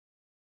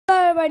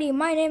everybody,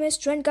 my name is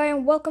Trent Guy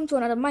and welcome to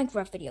another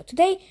Minecraft video.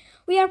 Today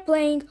we are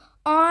playing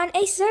on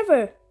a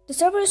server. The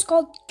server is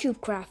called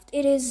CubeCraft.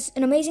 It is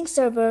an amazing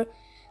server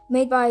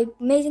made by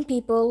amazing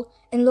people,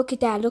 and look at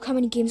that, look how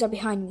many games are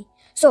behind me.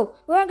 So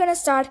we're gonna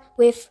start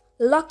with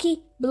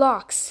Lucky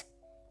Blocks.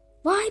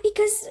 Why?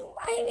 Because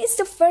it's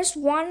the first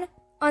one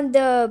on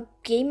the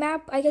game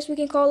map, I guess we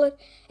can call it,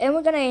 and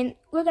we're gonna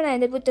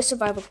end it with the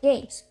survival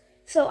games.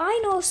 So I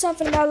know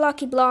something about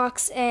Lucky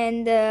Blocks,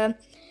 and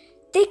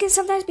they can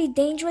sometimes be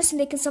dangerous and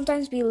they can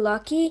sometimes be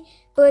lucky,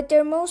 but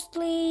they're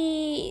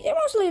mostly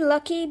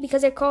lucky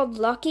because they're called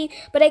lucky,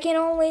 but they can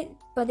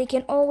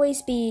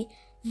always be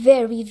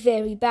very,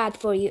 very bad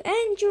for you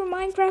and your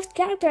Minecraft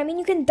character. I mean,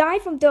 you can die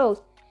from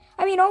those.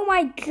 I mean, oh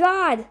my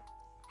god,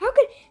 how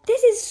could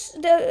this is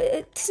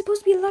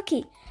supposed to be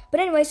lucky? But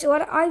anyway, so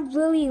what I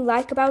really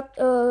like about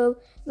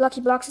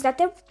Lucky Blocks is that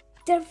they're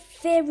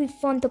very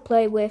fun to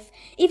play with.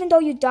 Even though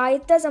you die,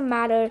 it doesn't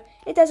matter.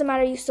 It doesn't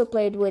matter, you still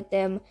played with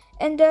them.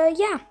 And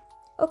yeah.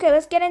 Okay,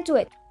 let's get into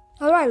it.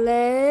 Alright,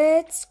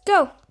 let's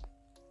go.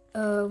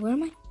 Where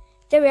am I?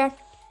 There we are.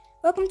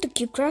 Welcome to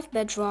CubeCraft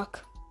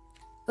Bedrock.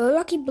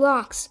 Lucky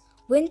Blocks.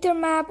 Winter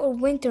map or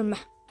winter map?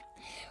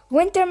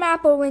 Winter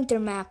map or winter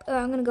map?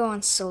 I'm gonna go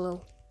on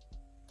solo.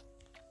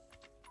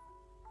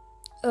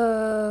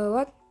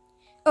 What?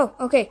 Oh,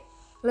 okay.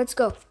 Let's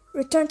go.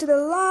 Return to the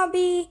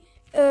lobby.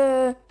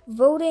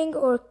 Voting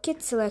or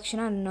kit selection,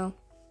 I don't know.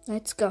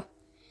 Let's go.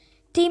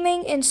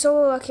 Teaming in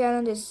solo Lucky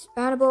Island is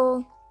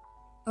bannable.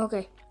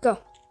 Okay, go.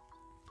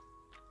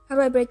 How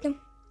do I break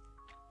them?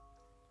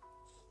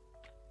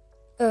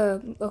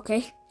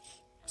 Okay.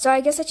 So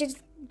I guess I should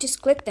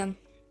just click them.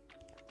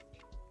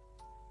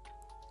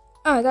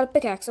 Oh, I got a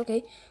pickaxe,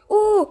 okay.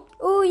 Ooh,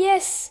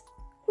 yes.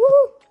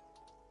 Woo!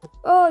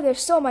 Oh,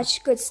 there's so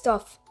much good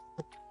stuff.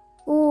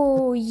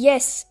 Ooh,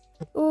 yes.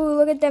 Ooh,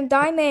 look at them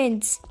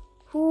diamonds.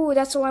 Ooh,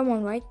 that's all I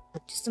want, right?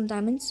 Just some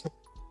diamonds.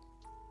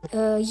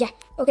 Yeah.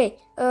 Okay,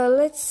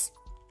 let's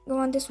go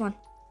on this one.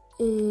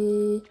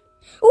 Ooh,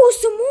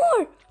 some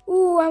more!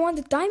 Ooh, I want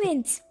the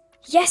diamonds.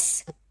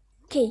 Yes!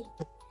 Okay.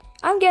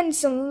 I'm getting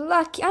some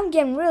lucky. I'm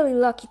getting really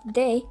lucky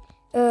today.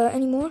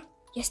 Any more?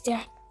 Yes,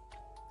 there.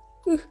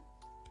 Ooh.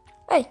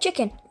 Hey,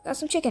 chicken. Got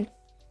some chicken.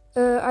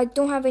 I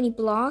don't have any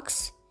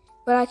blocks,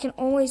 but I can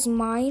always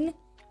mine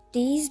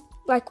these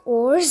like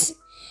ores.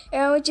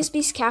 And it would just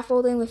be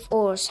scaffolding with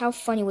ores. How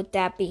funny would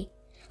that be?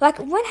 Like,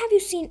 when have you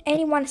seen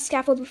anyone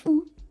scaffold with...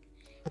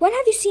 When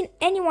have you seen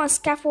anyone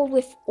scaffold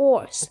with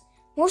ores?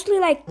 Mostly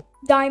like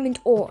diamond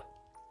ore.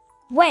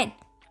 When?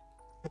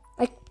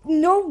 Like,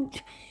 no,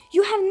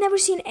 you have never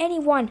seen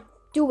anyone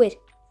do it.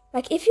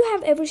 Like, if you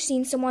have ever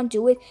seen someone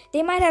do it,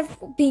 they might have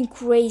been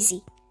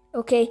crazy,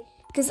 okay?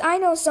 Because I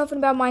know something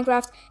about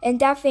Minecraft, and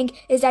that thing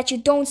is that you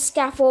don't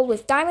scaffold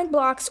with diamond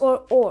blocks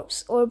or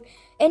ores or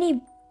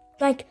any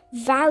like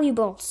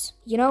valuables,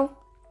 you know?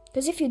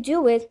 Because if you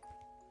do it,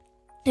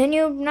 then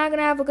you're not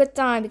gonna have a good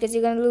time because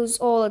you're gonna lose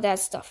all of that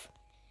stuff.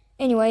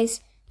 Anyways,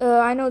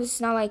 I know this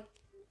is not like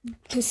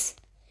this.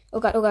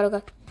 Oh god.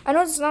 I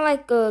know this is not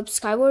like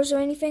Skywars or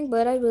anything,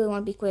 but I really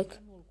want to be quick.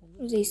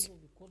 What's these?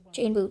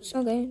 Chain boots.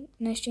 Okay,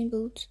 nice chain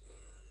boots.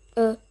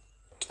 A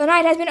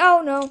night has been.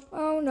 Oh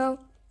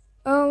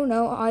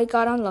no! I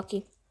got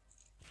unlucky.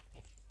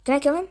 Can I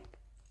kill him?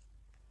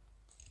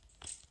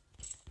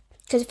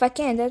 Because if I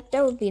can,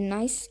 that would be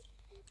nice.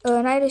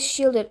 Knight is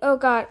shielded. Oh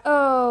god.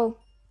 Oh.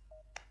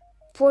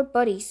 Poor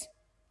buddies.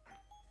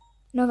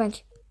 No thank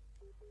you.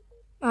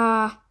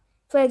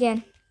 Play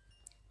again.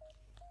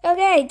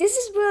 Okay, this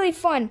is really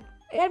fun.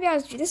 I gotta be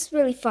honest with you, this is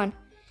really fun.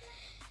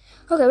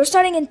 Okay, we're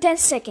starting in 10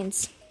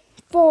 seconds.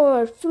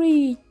 4,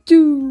 3,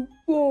 2,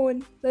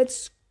 1.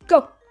 Let's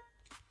go.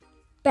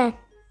 Bam.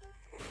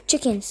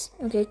 Chickens.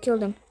 Okay, kill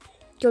them.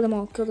 Kill them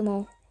all.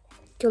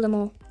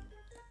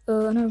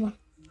 Another one.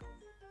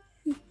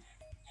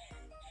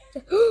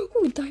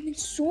 Oh, diamond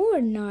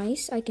sword,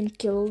 nice. I can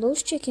kill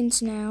those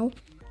chickens now.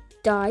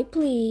 Die,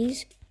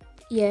 please.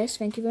 Yes,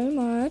 thank you very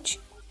much.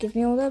 Give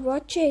me all that raw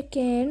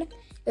chicken.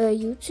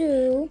 You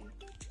too.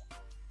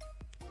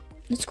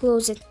 Let's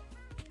close it.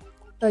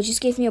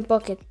 Just gave me a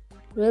bucket.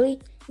 Really?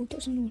 Who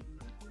doesn't know?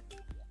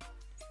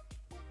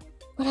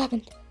 What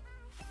happened?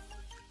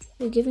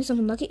 It gave me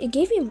something lucky. It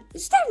gave me...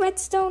 Is that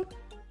redstone?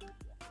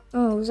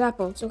 Oh, it was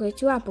apples. Okay,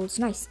 2 apples.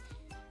 Nice.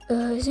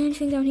 Is there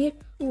anything down here?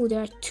 Ooh,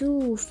 there are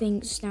 2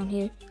 things down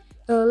here.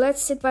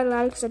 Let's sit by the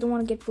ladder because I don't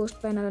want to get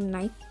pushed by another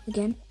knight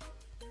again.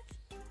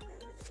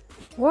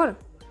 Water.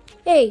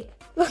 Hey,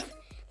 look.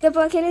 The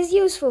bucket is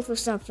useful for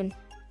something.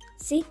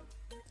 See?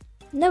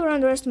 Never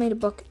underestimate a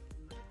bucket.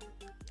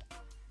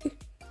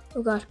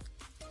 Oh god.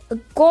 A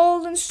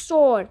golden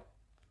sword.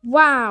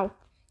 Wow.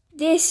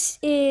 This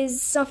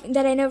is something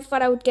that I never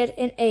thought I would get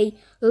in a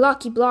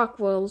Lucky Block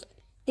world.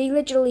 They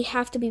literally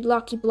have to be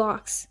Lucky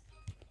Blocks.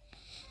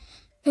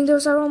 I think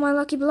those are all my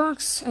Lucky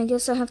Blocks. I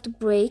guess I have to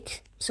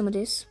break some of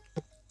this.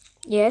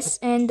 Yes,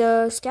 and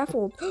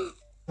scaffold.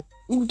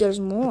 Ooh, there's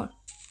more.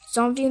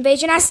 Zombie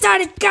invasion has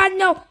started. God,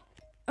 no.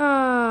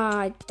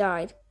 I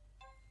died.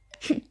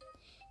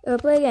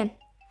 Play again.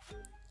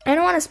 I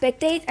don't want to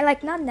spectate. I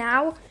like not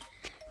now,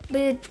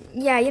 but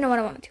yeah, you know what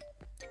I want to do.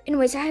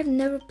 Anyways, I have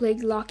never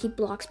played Lucky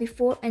Blocks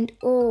before, and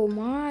oh,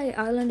 my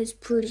island is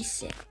pretty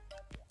sick.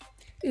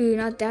 Ooh,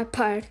 not that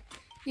part.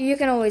 You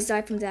can always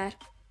die from that.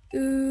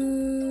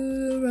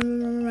 Ooh,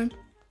 run.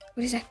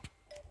 What is that?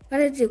 What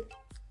did it do?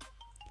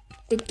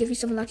 Did it give me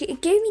some lucky?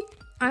 It gave me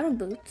iron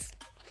boots.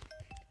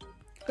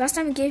 Last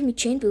time it gave me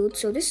chain boots,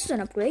 so this is an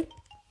upgrade.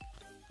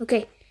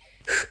 Okay.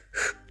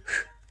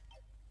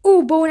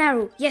 Oh, bow and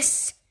arrow.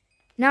 Yes.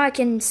 Now I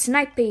can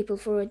snipe people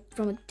from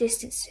a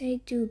distance.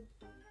 Hey, dude.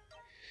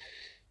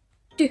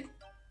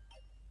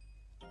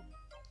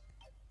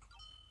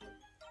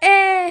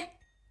 Eh.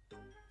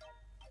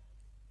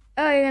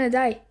 Oh, you're gonna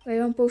die by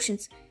your own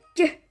potions.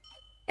 Yeah.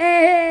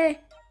 Eh.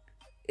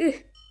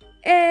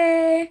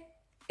 Eh.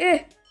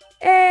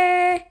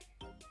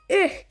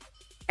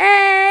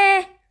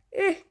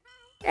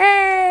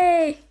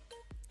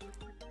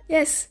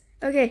 Yes.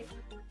 Okay.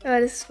 Oh,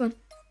 this is fun.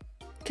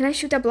 Can I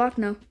shoot that block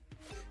now?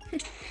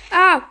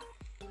 Ow!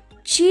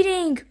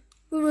 Cheating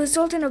will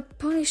result in a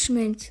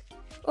punishment.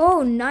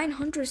 Oh,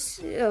 900.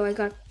 Oh, I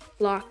got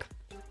block.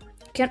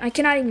 I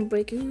cannot even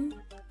break it.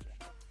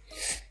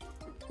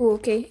 Oh,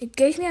 okay. It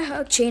gave me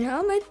a chain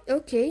helmet.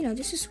 Okay, now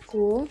this is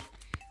cool.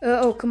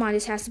 Oh, come on.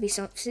 This has to be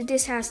some.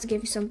 This has to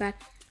give me some bad.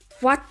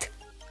 What?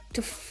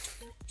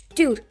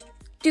 Dude.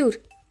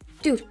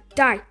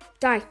 Die.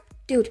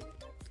 Dude.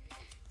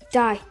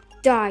 Die.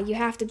 You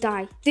have to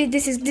die.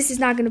 This is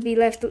not gonna be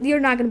left. You're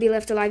not gonna be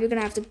left alive. You're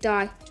gonna have to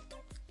die.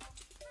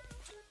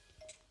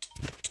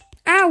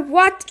 Ow!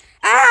 What?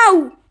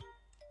 Ow!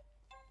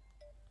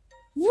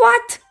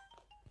 What?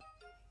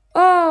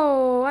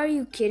 Oh, are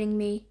you kidding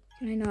me?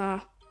 I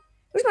know.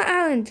 Where's my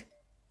island?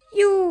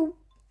 You.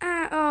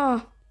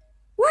 Oh.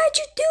 Why'd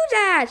you do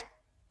that?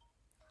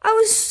 I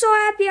was so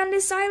happy on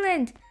this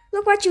island.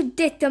 Look what you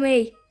did to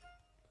me.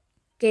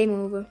 Game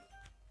over.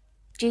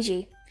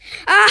 GG.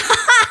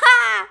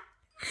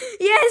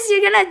 Yes,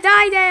 you're gonna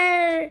die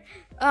there.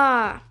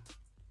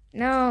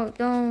 No,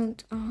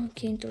 don't. Oh,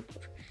 can't do.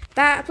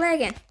 Play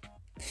again.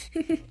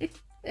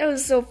 That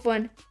was so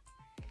fun.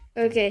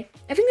 Okay,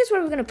 I think that's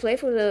what we're gonna play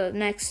for the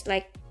next,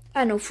 like,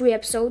 I don't know, 3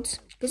 episodes.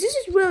 Because this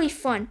is really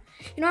fun.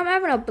 You know, I'm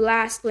having a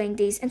blast playing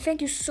these. And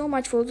thank you so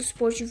much for all the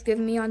support you've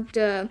given me on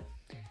the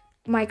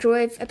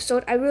microwave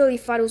episode. I really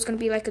thought it was gonna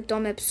be like a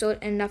dumb episode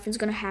and nothing's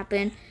gonna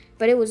happen.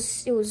 But it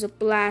was a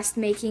blast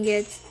making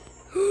it.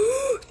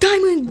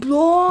 Diamond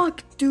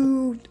block,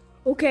 dude.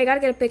 Okay, I gotta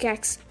get a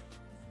pickaxe.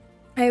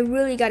 I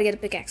really gotta get a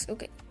pickaxe.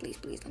 Okay,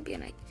 please don't be a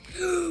knight.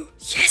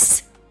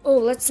 Yes. Oh,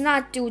 let's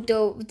not do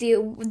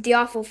the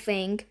awful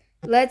thing.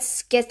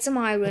 Let's get some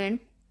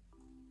iron.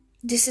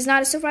 This is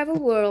not a survival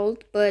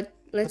world, but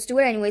let's do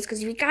it anyways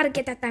because we gotta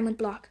get that diamond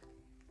block.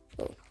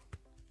 Oh,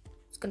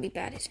 it's gonna be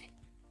bad, isn't it?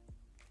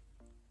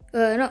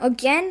 No,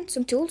 again,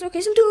 some tools. Okay,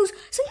 some tools.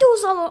 Some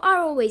tools are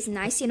always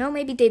nice, you know.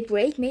 Maybe they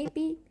break.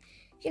 Maybe,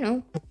 you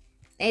know,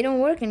 they don't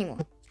work anymore.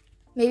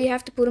 Maybe you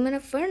have to put them in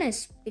a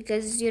furnace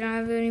because you don't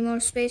have any more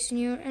space in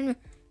your.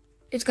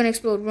 It's gonna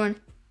explode. Run.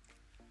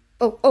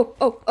 Oh,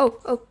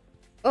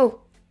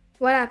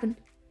 what happened?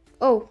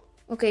 Oh,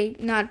 okay,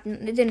 not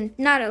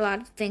a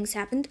lot of things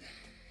happened.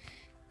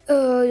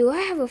 Do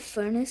I have a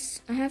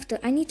furnace?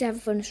 I need to have a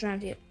furnace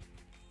around here.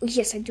 Oh,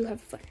 yes, I do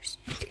have a furnace.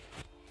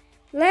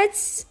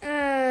 Let's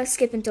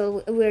skip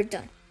until we're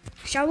done.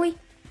 Shall we?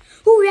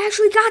 Oh, we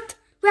actually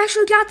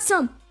got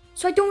some.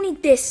 So I don't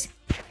need this.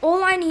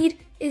 All I need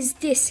is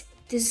this.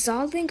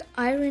 Dissolving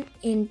iron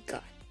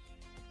ingot.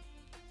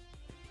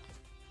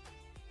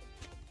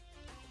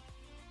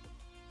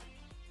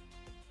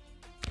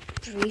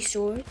 Three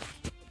sword.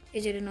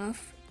 Is it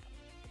enough?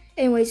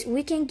 Anyways,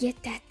 we can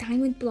get that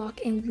diamond block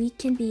and we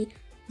can be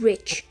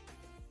rich.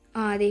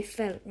 They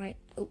fell, right?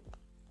 Oh,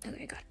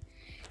 okay, I got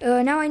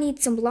it. Now I need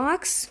some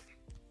blocks.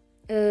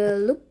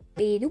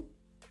 Loopy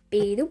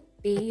doopy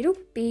doopy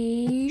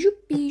doopy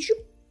shoopy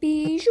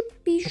shoopy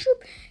shoopy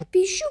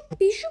shoopy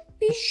shoopy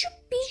shoopy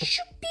shoopy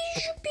shoopy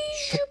shoopy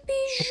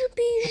shoopy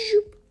shoopy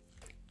shoop.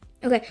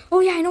 Okay. Oh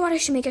yeah, I know what I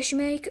should make. I should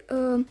make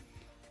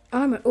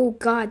armor. Oh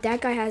god,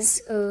 that guy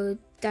has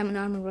diamond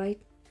armor, right?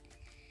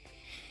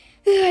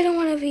 I don't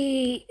want to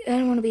be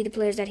the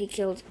players that he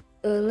killed.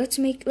 Let's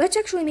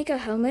actually make a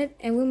helmet,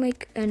 and we'll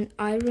make an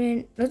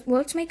iron.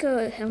 Let's make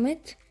a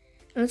helmet,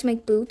 and let's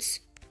make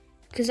boots,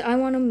 cause I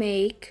want to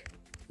make.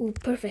 Ooh,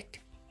 perfect.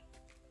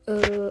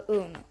 Oh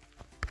no.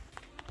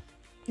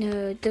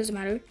 It doesn't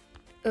matter.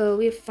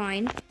 We're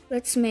fine.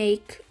 Let's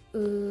make.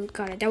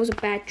 God, that was a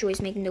bad choice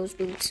making those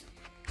boots.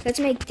 Let's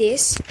make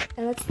this,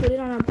 and let's put it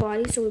on our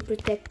body so we're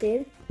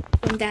protected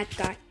from that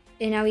guy.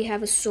 And now we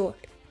have a sword.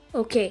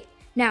 Okay.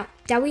 Now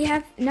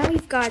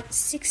we've got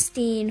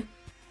 16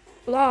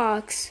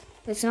 blocks.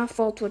 Let's not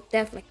fall to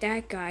death like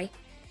that guy.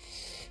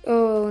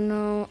 Oh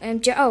no,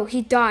 oh,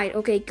 he died.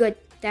 Okay, good.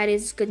 That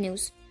is good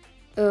news.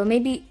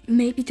 Maybe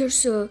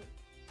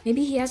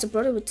he has a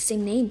brother with the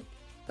same name.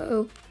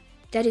 That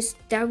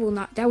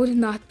would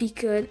not be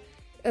good.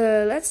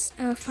 Let's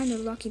find a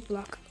lucky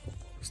block.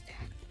 What was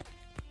that?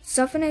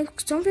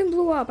 Something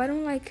blew up.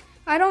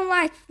 I I don't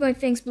like when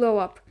things blow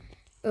up.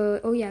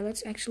 Oh yeah,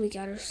 let's actually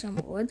gather some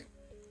wood.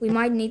 We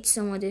might need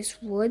some of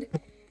this wood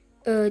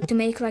to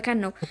make, like, I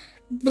don't know,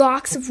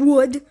 blocks of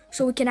wood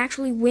so we can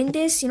actually win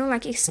this, you know,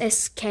 like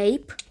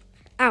escape.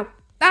 Ow.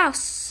 Ow,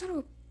 son of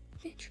a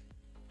bitch.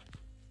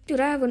 Dude,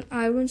 I have an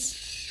iron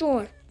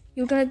sword.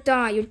 You're gonna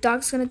die. Your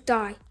dog's gonna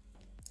die.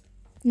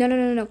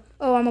 No.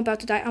 Oh, I'm about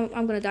to die.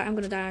 I'm gonna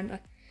die.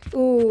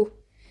 Ooh.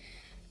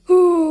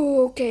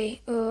 Ooh, okay.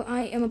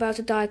 I am about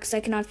to die because I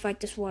cannot fight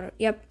this water.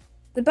 Yep.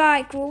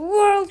 Goodbye, cruel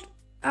world.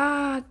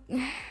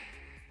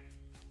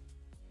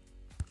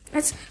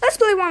 Let's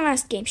play one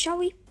last game, shall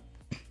we?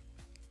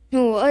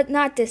 No,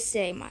 not the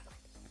same island.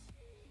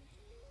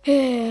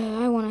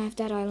 I want to have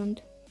that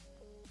island.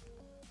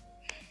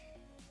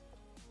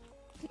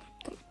 Come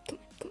on.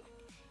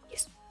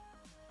 Yes.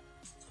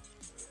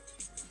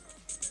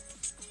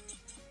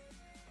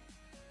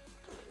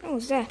 What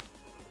was that?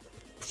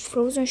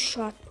 Frozen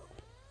shot.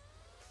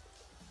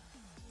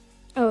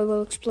 Oh, it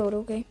will explode,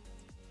 okay.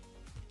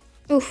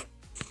 Oof.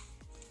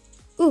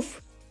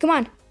 Come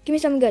on, give me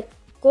something good.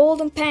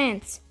 Golden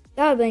pants.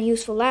 That would have been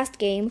useful last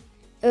game.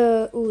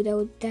 Ooh,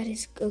 that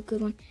is a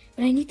good one.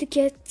 But I need to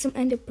get some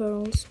ender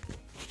pearls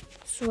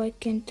so I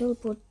can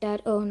teleport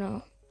that. Oh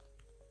no.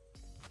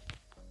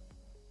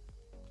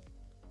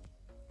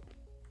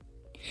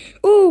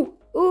 Ooh,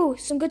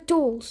 some good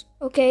tools.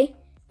 Okay.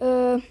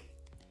 Let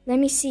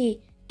me see.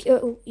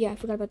 Oh yeah, I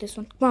forgot about this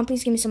one. Come on,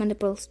 please give me some ender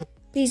pearls.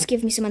 Please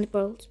give me some ender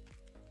pearls.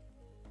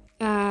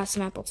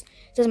 Some apples.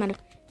 Doesn't matter.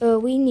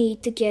 We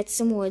need to get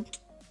some wood.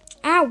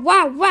 Ow,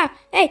 wow.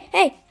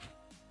 Hey.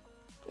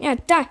 Yeah,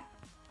 die.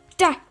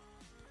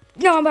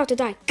 No, I'm about to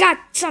die. God,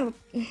 son of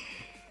a...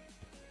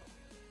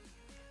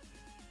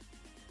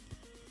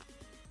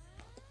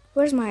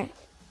 Where's my...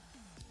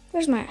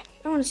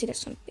 I want to see that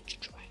son of a bitch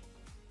try.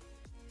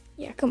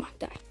 Yeah, come on.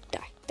 Die.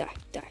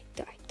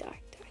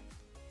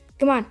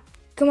 Come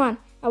on.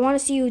 I want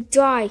to see you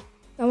die.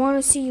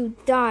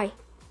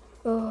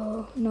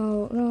 Oh,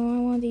 no,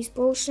 I want these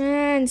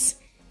potions.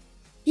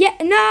 Yeah,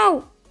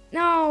 no,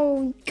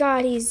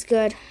 God, he's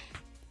good.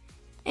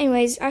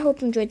 Anyways, I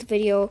hope you enjoyed the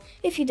video.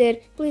 If you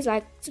did, please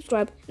like,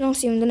 subscribe, and I'll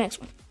see you in the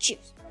next one.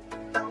 Cheers.